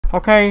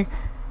Okay,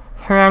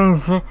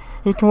 friends,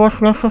 it was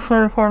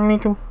necessary for me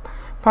to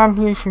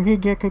publish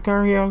video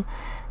tutorial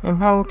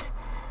about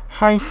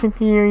high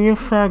CPU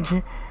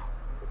usage.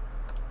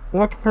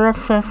 What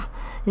process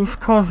is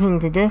causing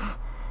this?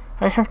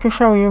 I have to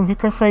show you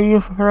because I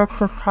use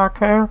Process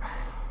Hacker.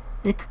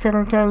 It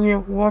can tell you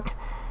what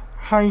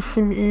high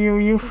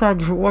CPU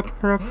usage, what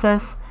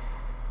process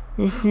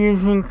is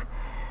using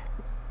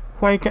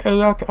quite a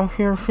lot of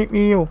your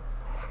CPU.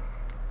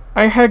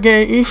 I had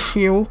an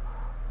issue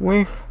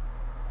with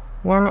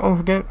one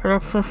of the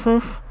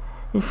processes.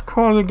 It's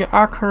called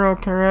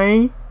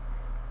AcroTray.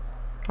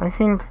 I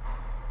think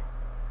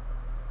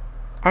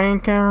I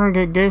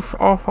turned this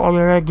off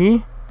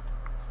already.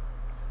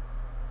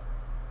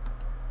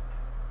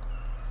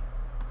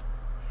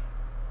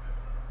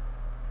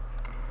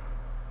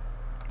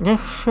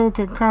 This should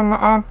come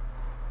up.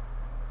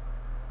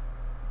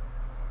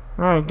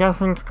 No, it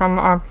doesn't come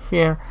up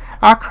here.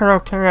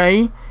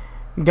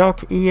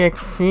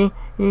 AcroTray.exe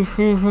is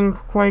using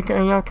quite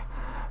a lot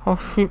of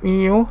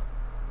CPU.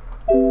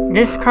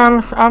 This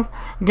comes up.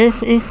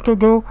 This is to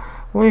do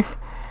with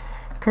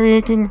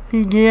creating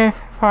PDF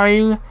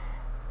file.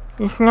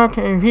 It's not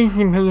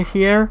visible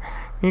here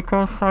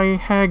because I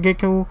had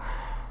to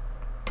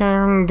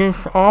turn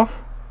this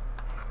off.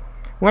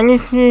 When you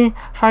see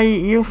high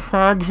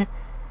usage,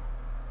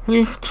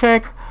 please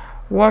check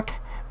what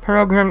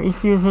program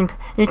is using.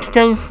 It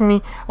tells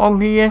me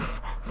OBS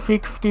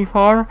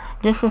 64.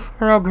 This is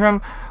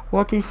program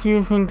what is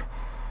using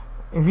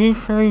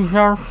these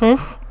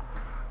resources.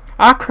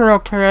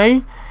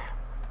 AcroTray.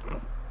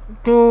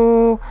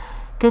 To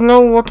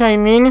know what I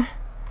mean,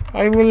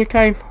 I will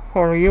type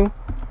for you.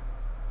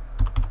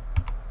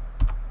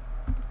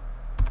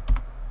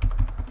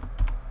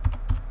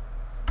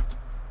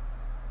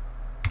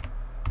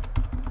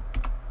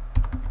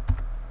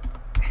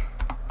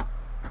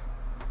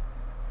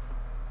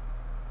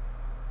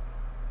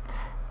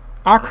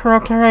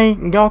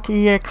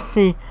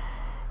 AcroTray.exe.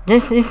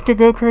 This is to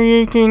do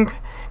creating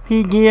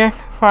PDF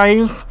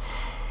files.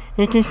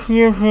 It is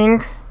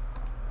using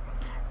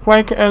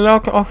quite a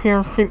lot of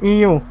your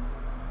CPU.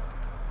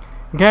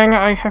 Then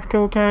I have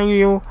to tell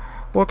you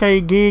what I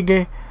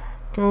did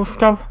to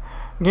stop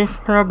this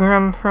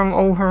program from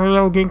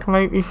overloading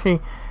my PC.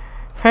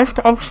 First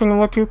option,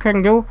 what you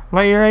can do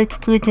by right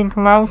clicking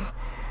mouse.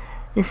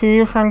 If you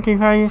use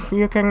antivirus,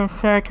 you can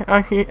set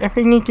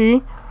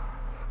affinity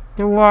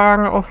to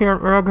one of your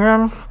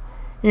programs.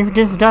 If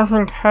this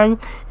doesn't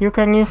help, you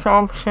can use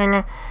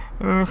option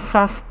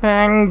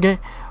suspend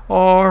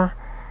or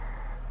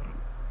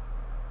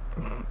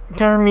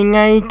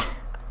terminate.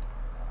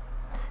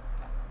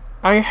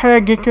 I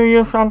had to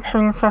use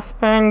option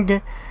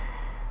suspend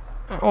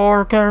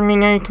or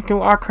terminate to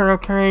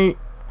AcroTray.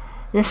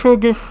 You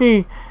should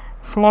see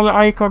small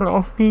icon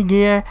of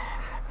PDF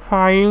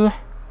file.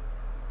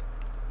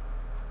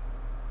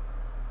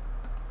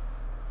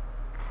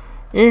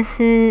 If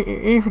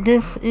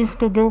this is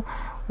to do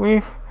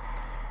with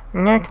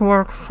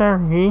network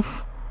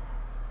service,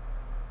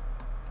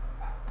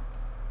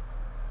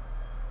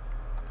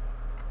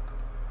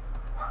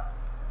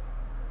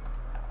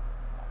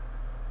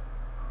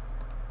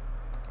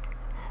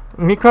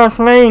 because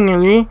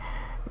mainly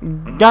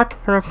that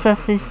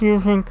process is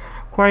using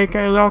quite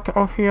a lot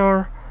of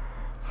your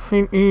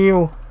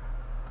CPU.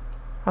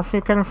 As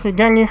you can see,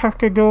 then you have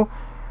to do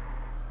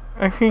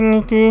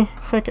affinity,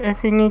 set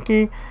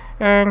affinity,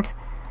 and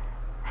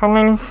how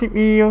many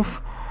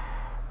CPUs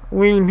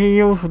will be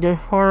used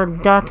for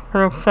that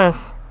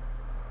process.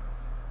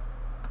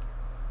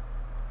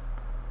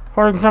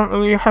 For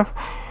example, you have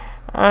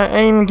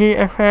AMD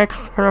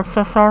FX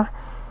processor.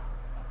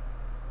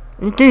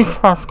 It is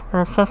fast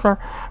processor,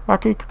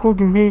 but it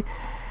could be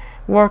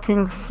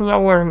working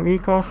slower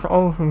because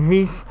of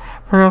these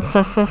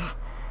processes.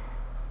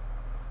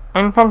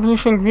 I'm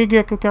publishing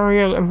video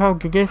tutorial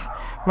about this,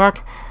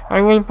 but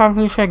I will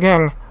publish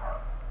again.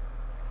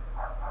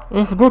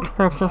 It's good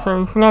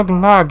processor, it's not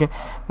bad,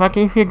 but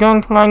if you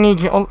don't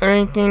manage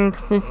operating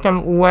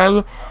system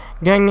well,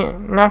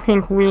 then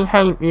nothing will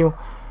help you.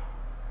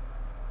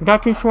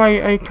 That is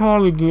why I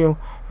told you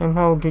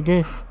about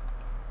this.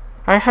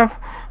 I have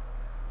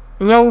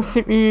low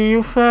CPU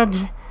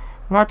usage,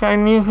 but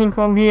I'm using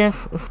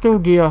OBS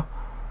Studio.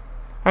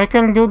 I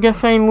can do the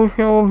same with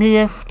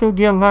OBS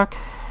Studio, but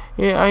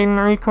I'm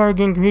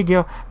recording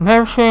video.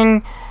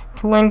 Version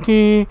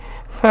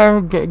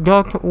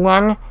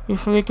 23.1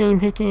 is a little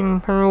bit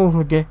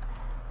improved.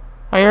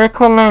 I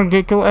recommend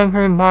it to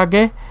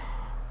everybody.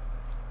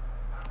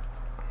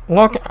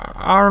 What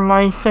are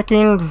my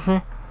settings?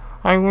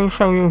 I will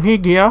show you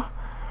video.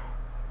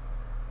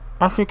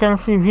 As you can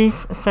see,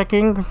 these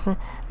settings,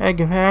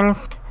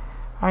 advanced,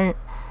 I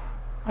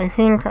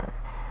think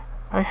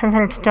I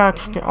haven't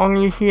touched,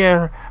 only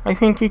here. I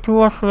think it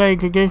was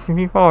like this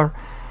before.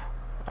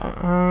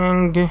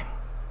 And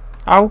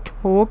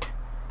output,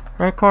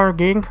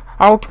 recording,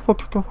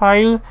 output to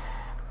file,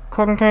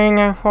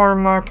 container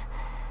format,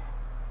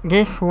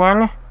 this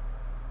one.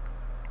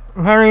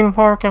 Very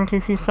important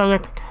if you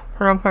select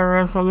proper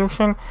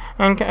resolution,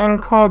 and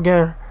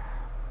encoder.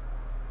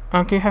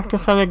 and you have to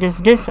select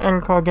this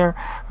encoder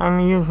I'm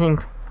using.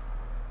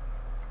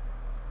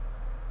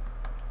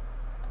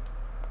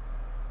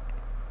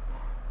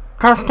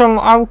 Custom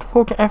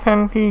output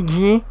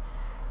FMPG,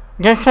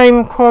 the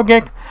same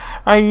codec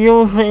I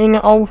use in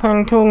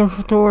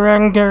OpenTools to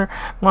render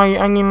my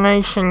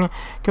animation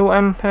to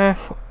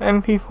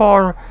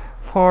MP4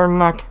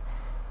 format.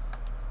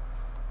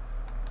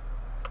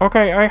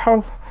 Okay, I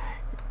hope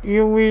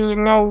you will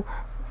know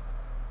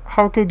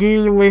how to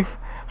deal with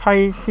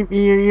high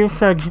CPU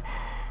usage.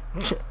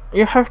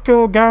 You have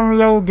to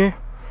download the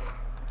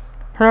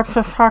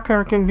Process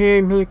Hacker to be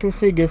able to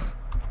see this.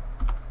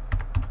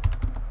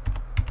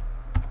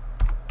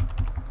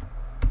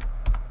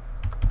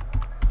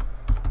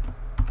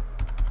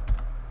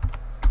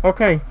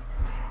 Okay,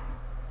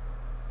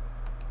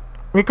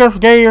 because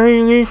they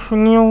release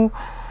new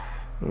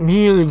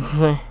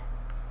builds.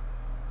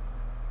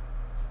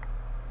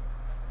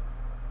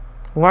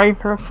 Why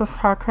Process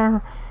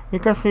Hacker?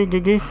 Because it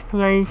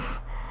displays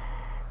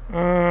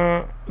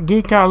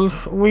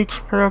details which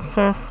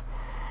process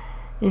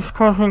is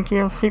causing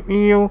your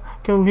CPU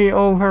to be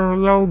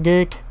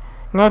overloaded.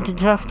 Not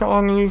just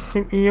only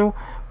CPU,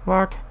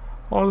 but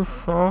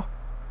also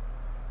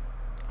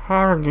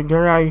hard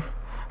drive.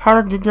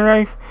 Hard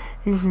drive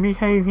is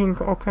behaving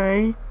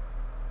okay.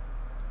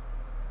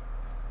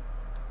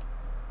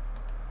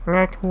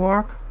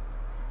 Network.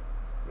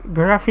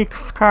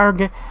 Graphics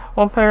card.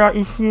 Opera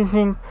is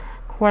using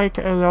quite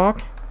a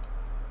lot.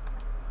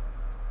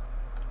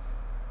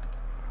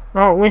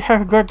 Oh, we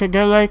have got the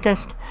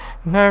latest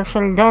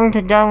version. Don't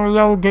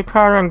download the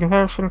current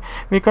version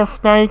because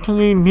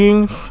nightly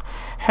builds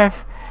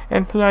have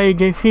applied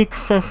the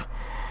fixes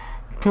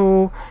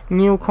to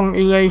new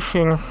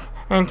compilations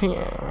and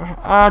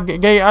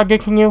they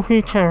added new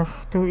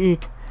features to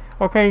it.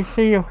 Okay,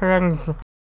 see you friends.